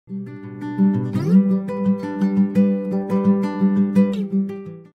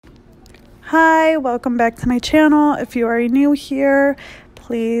Hi, welcome back to my channel. If you are new here,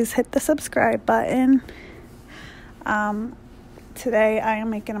 please hit the subscribe button. Today I am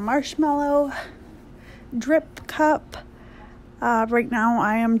making a marshmallow drip cup. Right now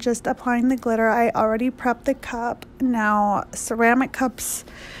I am just applying the glitter. I already prepped the cup. Now ceramic cups,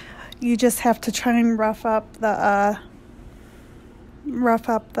 you just have to try and rough up the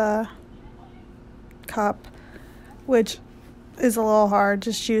cup, which is a little hard.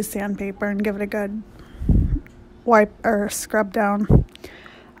 Just use sandpaper and give it a good wipe or scrub down.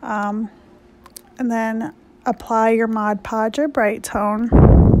 And then apply your Mod Podge or Brite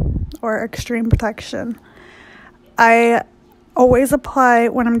Tone or Extreme Protection. I always apply,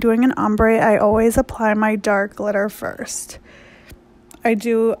 when I'm doing an ombre, I always apply my dark glitter first. I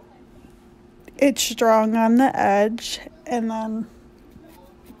do it strong on the edge, and then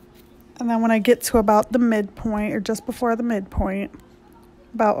when I get to about the midpoint, or just before the midpoint,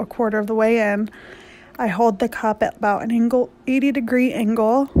 about a quarter of the way in, I hold the cup at about an 80-degree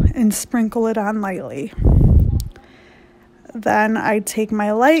angle and sprinkle it on lightly. Then I take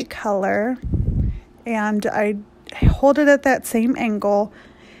my light color and I hold it at that same angle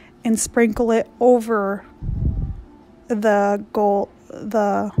and sprinkle it over the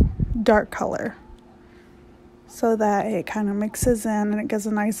dark color, so that it kind of mixes in and it gives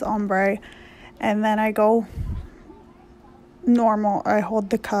a nice ombre. And then I go normal. I hold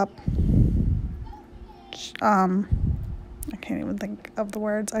the cup. I can't even think of the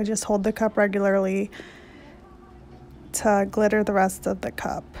words. I just hold the cup regularly to glitter the rest of the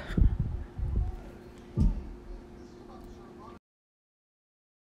cup.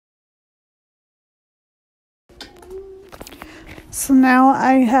 So now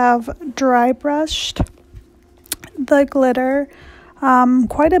I have dry brushed the glitter.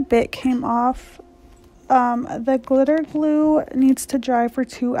 Quite a bit came off. The glitter glue needs to dry for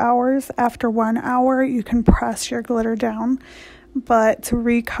 2 hours. After 1 hour, you can press your glitter down. But to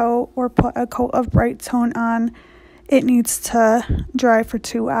recoat or put a coat of Brite Tone on, it needs to dry for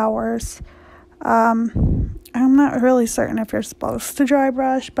 2 hours. I'm not really certain if you're supposed to dry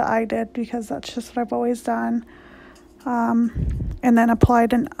brush, but I did because that's just what I've always done. And then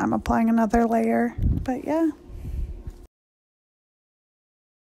I'm applying another layer. But yeah.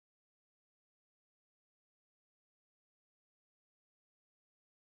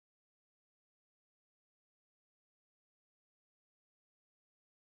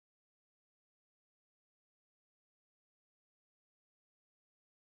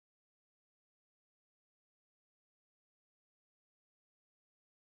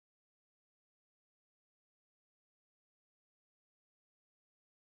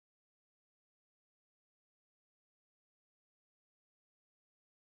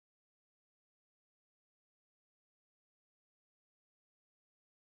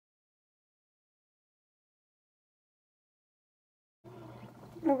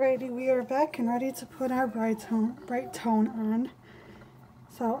 Alrighty, we are back and ready to put our Brite Tone on.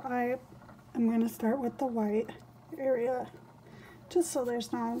 So I am going to start with the white area, just so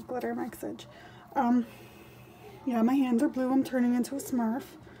there's no glitter mixage. Yeah, my hands are blue. I'm turning into a Smurf.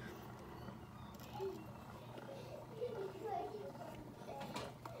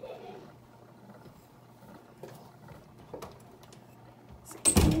 So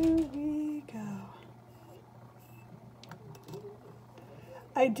here we go.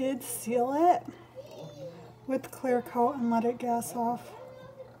 I did seal it with clear coat and let it gas off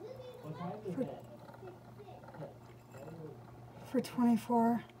for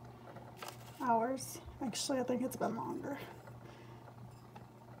 24 hours. Actually, I think it's been longer.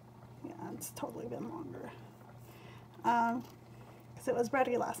 Yeah, it's totally been longer. Because it was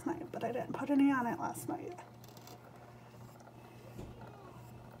ready last night, but I didn't put any on it last night.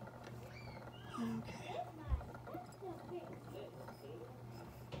 Okay.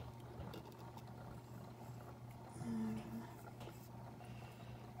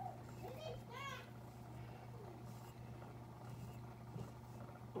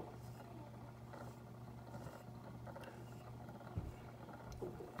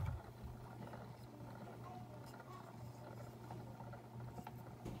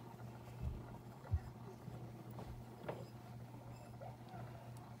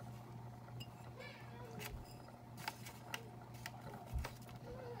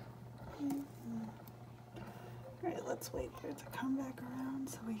 Alright, let's wait for it to come back around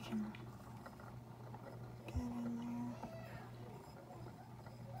so we can get in there.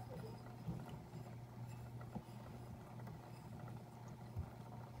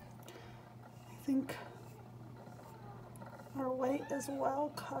 I think our white is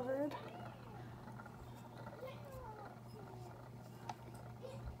well covered.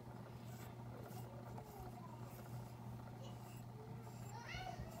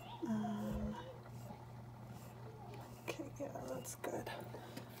 it.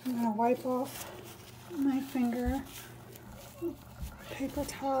 I'm gonna wipe off my finger, paper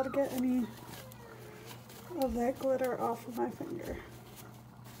towel to get any of that glitter off of my finger.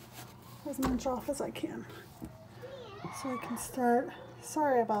 As much off as I can. So I can start.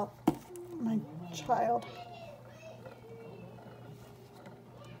 Sorry about my child.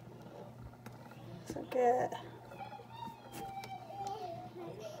 So get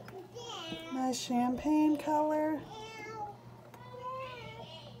my champagne color.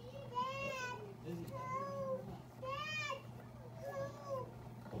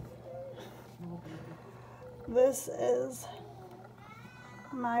 This is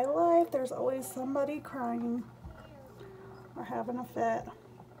my life. There's always somebody crying or having a fit.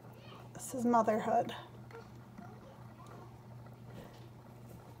 This is motherhood.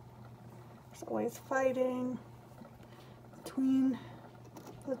 There's always fighting between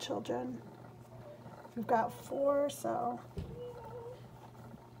the children. We've got 4, so.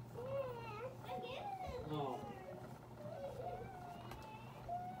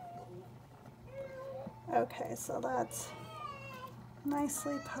 Okay, so that's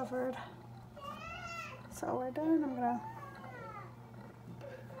nicely covered. So we're done. I'm gonna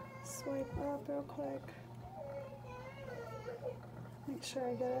swipe up real quick. Make sure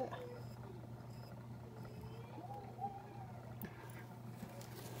I get it.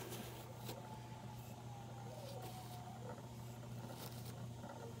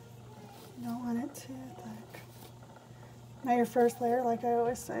 Don't want it too thick. Now your first layer, like I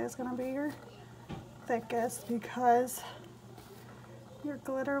always say, is gonna be your thickest because your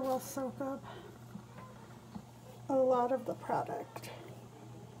glitter will soak up a lot of the product.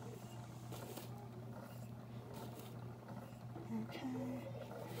 Okay.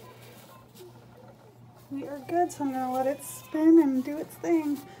 We are good, so I'm gonna let it spin and do its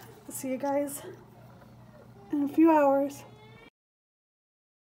thing. I'll see you guys in a few hours.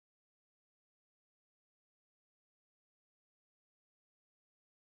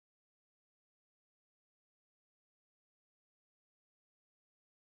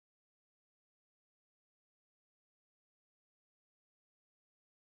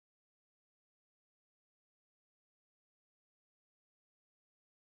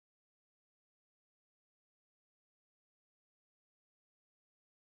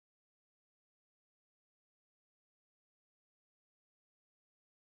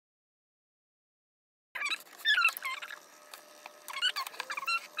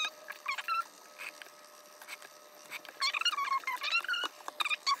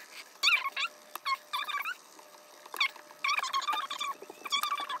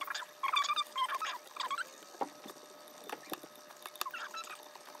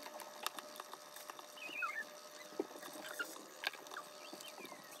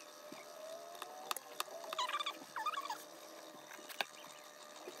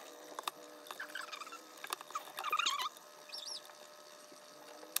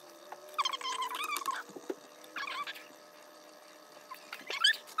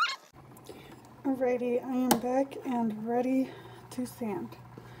 Alrighty, I am back and ready to sand.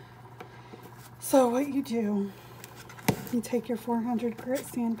 So what you do, you take your 400 grit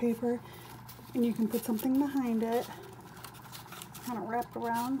sandpaper and you can put something behind it, kind of wrap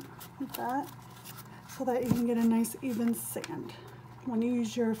around like that, so that you can get a nice even sand. When you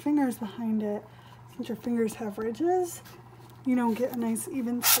use your fingers behind it, since your fingers have ridges, you don't get a nice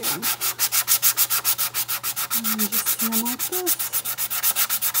even sand. And you just sand like this.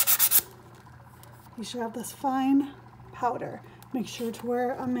 You should have this fine powder. Make sure to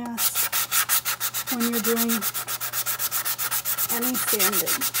wear a mask when you're doing any sanding.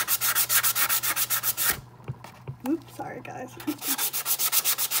 Oops, sorry guys.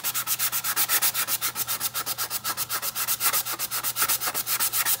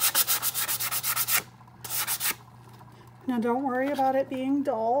 Now don't worry about it being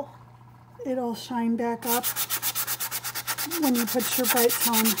dull. It'll shine back up when you put your Brite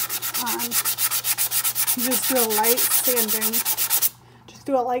Tone on. You just do a light sanding. Just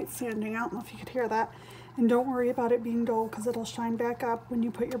do a light sanding. I don't know if you could hear that. And don't worry about it being dull because it'll shine back up when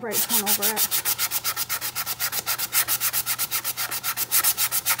you put your Brite Tone over it.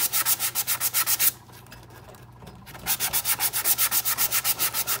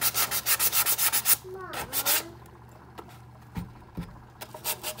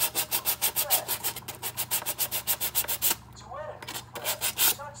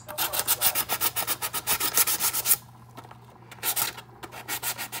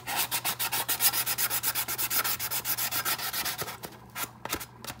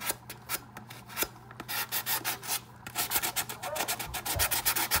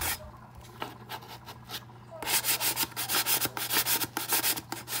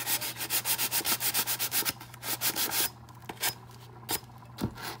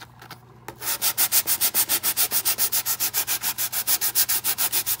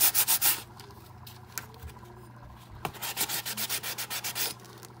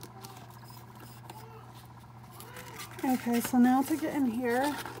 Okay, so now to get in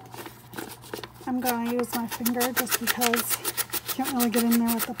here, I'm going to use my finger just because I can't really get in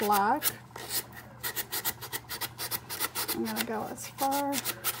there with the black. I'm going to go as far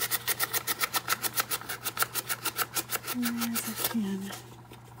in there as I can.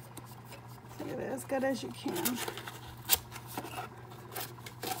 Get it as good as you can.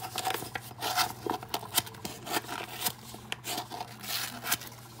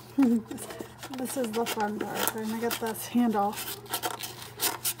 This is the fun part. I'm going to get this handle.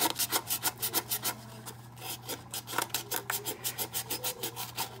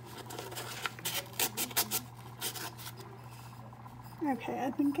 Okay,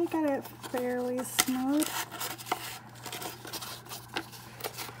 I think I got it fairly smooth.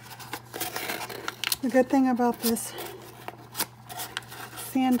 The good thing about this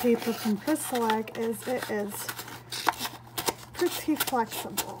sandpaper from Crystalac is it is pretty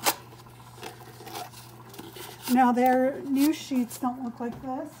flexible. Now their new sheets don't look like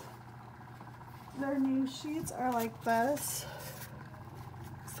this. Their new sheets are like this.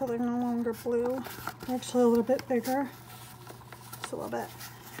 So they're no longer blue. They're actually a little bit bigger. Just a little bit.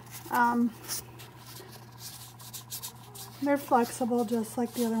 They're flexible just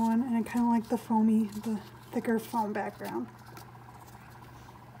like the other one, and I kind of like the foamy, the thicker foam background.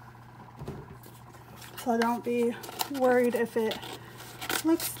 So don't be worried if it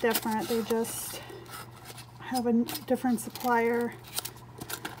looks different. They just have a different supplier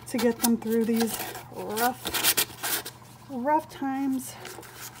to get them through these rough times.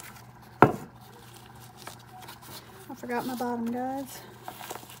 I forgot my bottom, guys.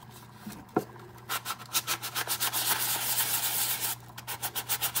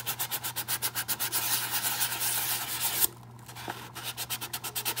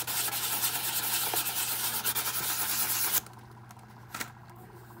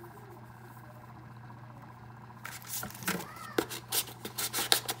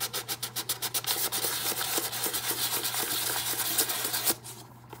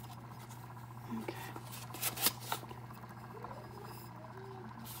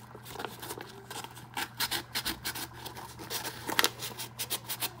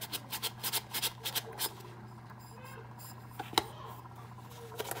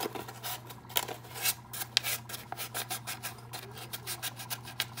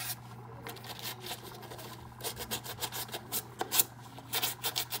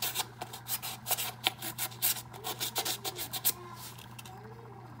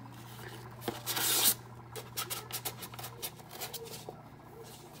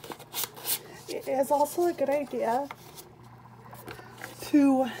 It is also a good idea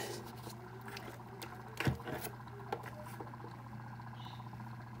to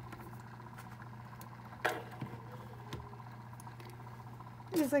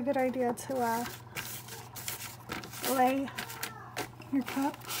lay your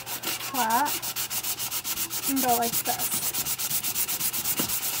cup flat and go like this.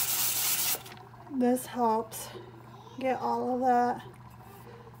 This helps get all of that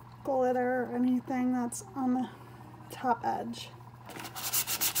glitter or anything that's on the top edge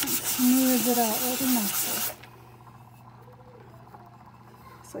and smooths it out really nicely.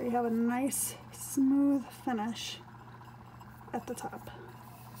 So you have a nice smooth finish at the top.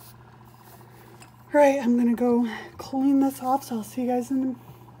 All right, I'm gonna go clean this off, so I'll see you guys in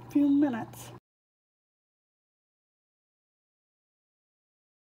a few minutes.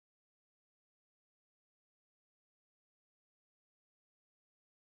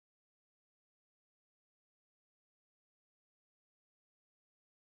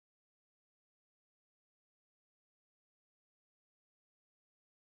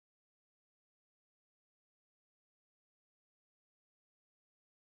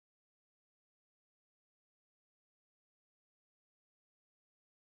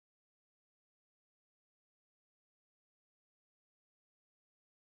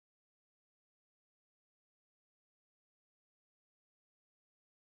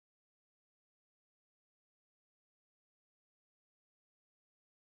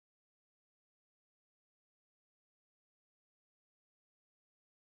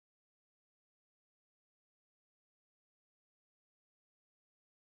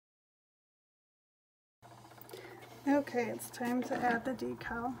 Okay, it's time to add the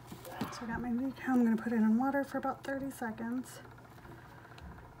decal. So I got my decal. I'm going to put it in water for about 30 seconds.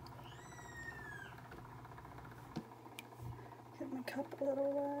 Get my cup a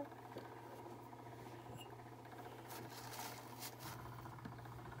little wet.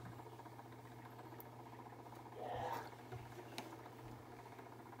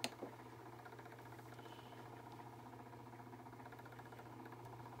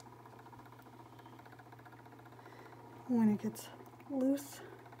 When it gets loose,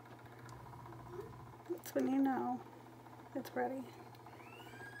 that's when you know it's ready.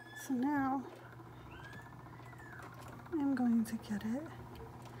 So now I'm going to get it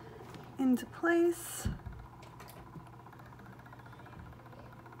into place.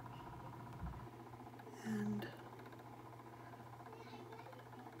 And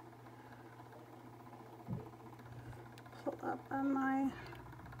pull up on my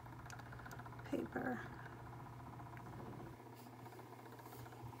paper.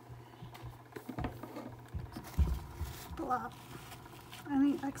 Pull up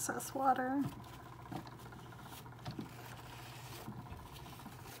any excess water.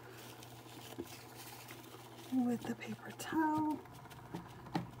 With the paper towel.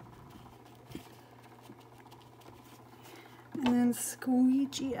 And then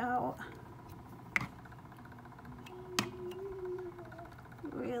squeegee out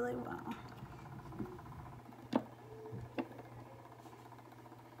really well.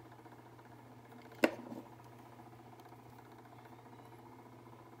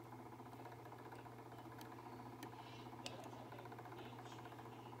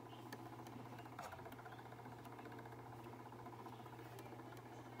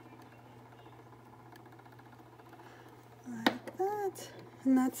 Like that.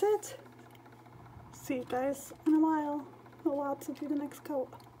 And that's it. See you guys in a while. I'll to do the next coat.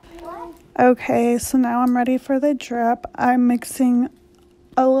 Okay, so now I'm ready for the drip. I'm mixing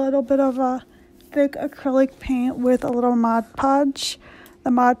a little bit of a thick acrylic paint with a little Mod Podge.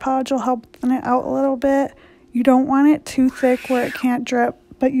 The Mod Podge will help thin it out a little bit. You don't want it too thick where it can't drip,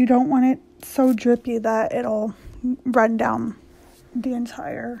 but you don't want it so drippy that it'll run down the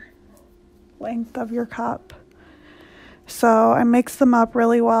entire length of your cup. So I mixed them up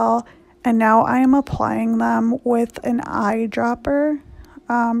really well, and now I am applying them with an eyedropper.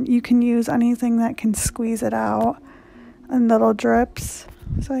 You can use anything that can squeeze it out in little drips.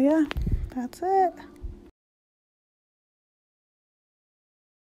 So yeah, that's it.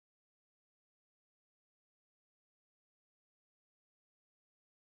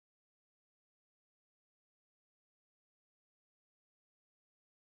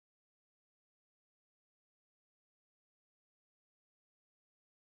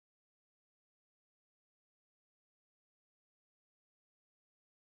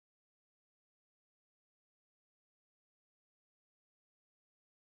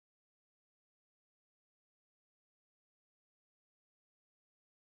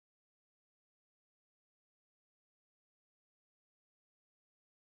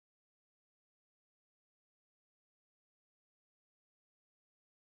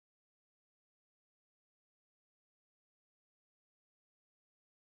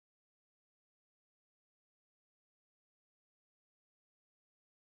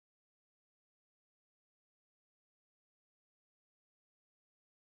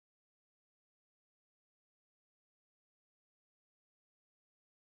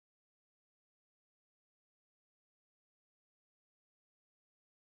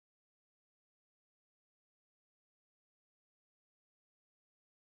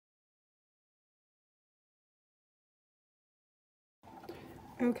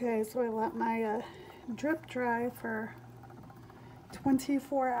 Okay, so I let my drip dry for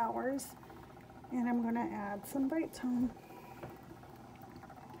 24 hours, and I'm going to add some Brite Tone.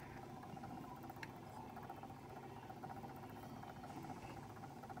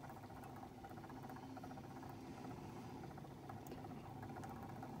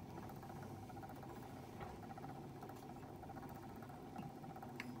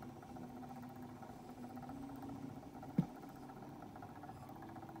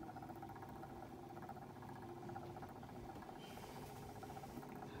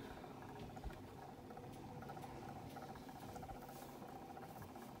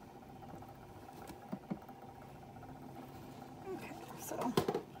 So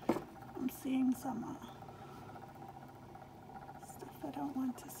I'm seeing some stuff I don't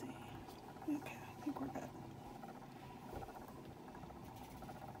want to see. Okay, I think we're good.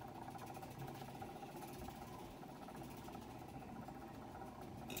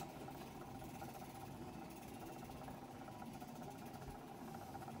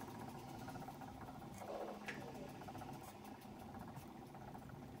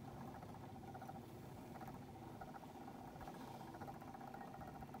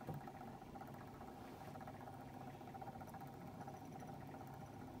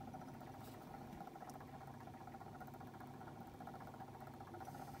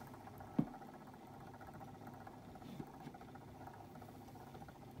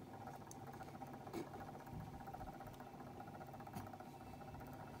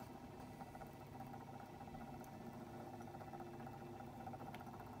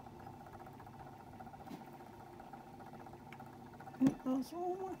 That was a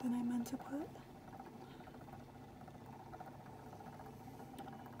little more than I meant to put.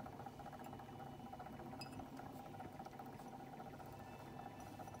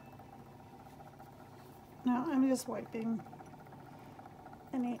 Now I'm just wiping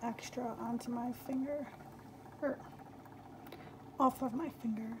any extra onto my finger, or off of my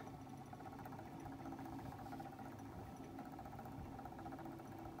finger.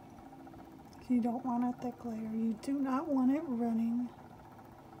 You don't want a thick layer. You do not want it running.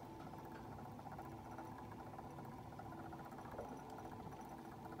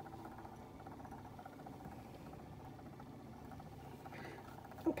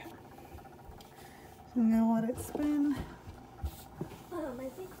 Okay. So now let it spin. I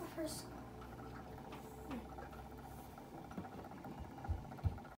think the first.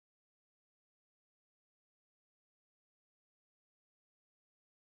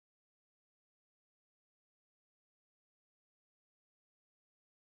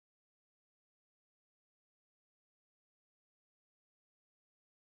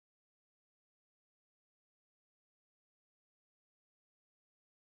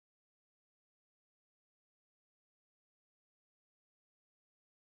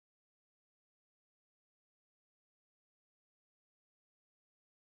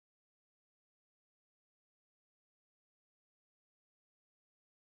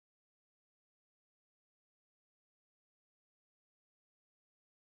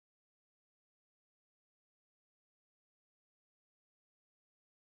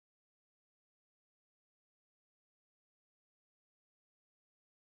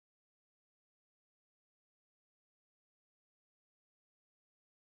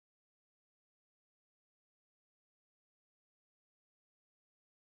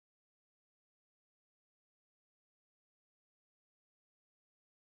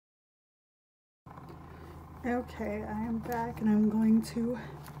 Okay, I am back and I'm going to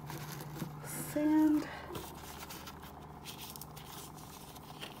sand.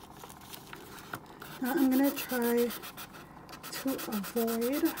 Now I'm going to try to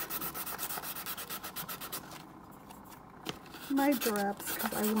avoid my drips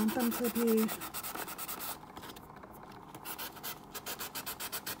because I want them to be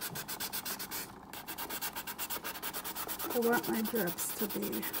my drips to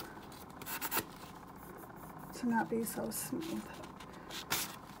not be so smooth.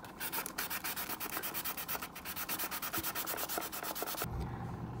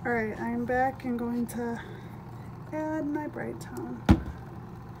 Alright, I'm back and going to add my Brite Tone.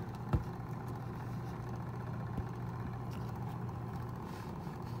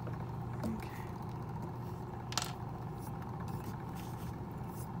 Okay.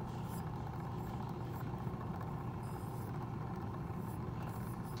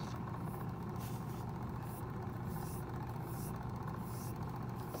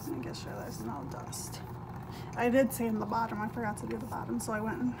 Make sure there's no dust. I did sand the bottom. I forgot to do the bottom, so I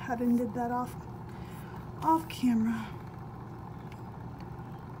went ahead and did that off camera.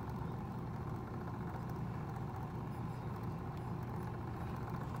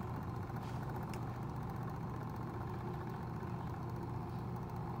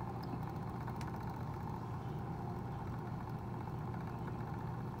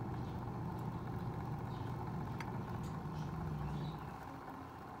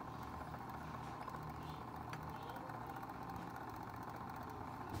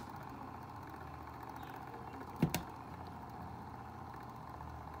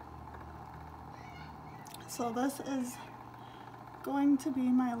 So this is going to be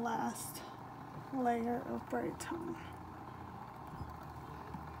my last layer of Brite Tone.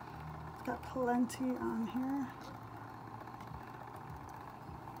 Got plenty on here.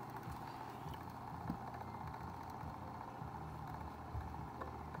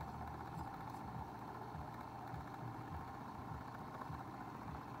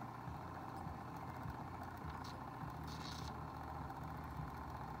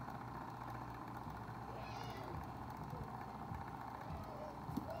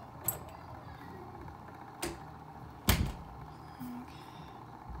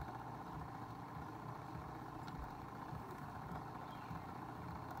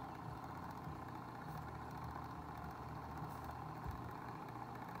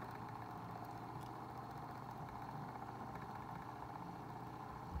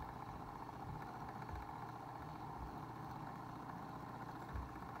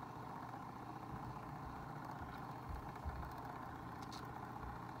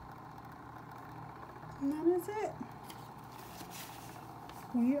 And that is it.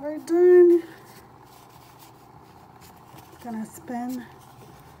 We are done. Gonna spin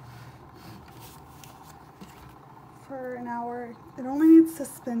for an hour. It only needs to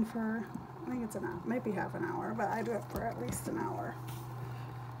spin for, I think it's an hour, maybe half an hour, but I do it for at least an hour.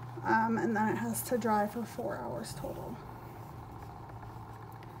 And then it has to dry for 4 hours total.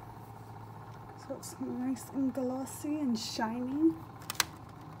 So it's nice and glossy and shiny.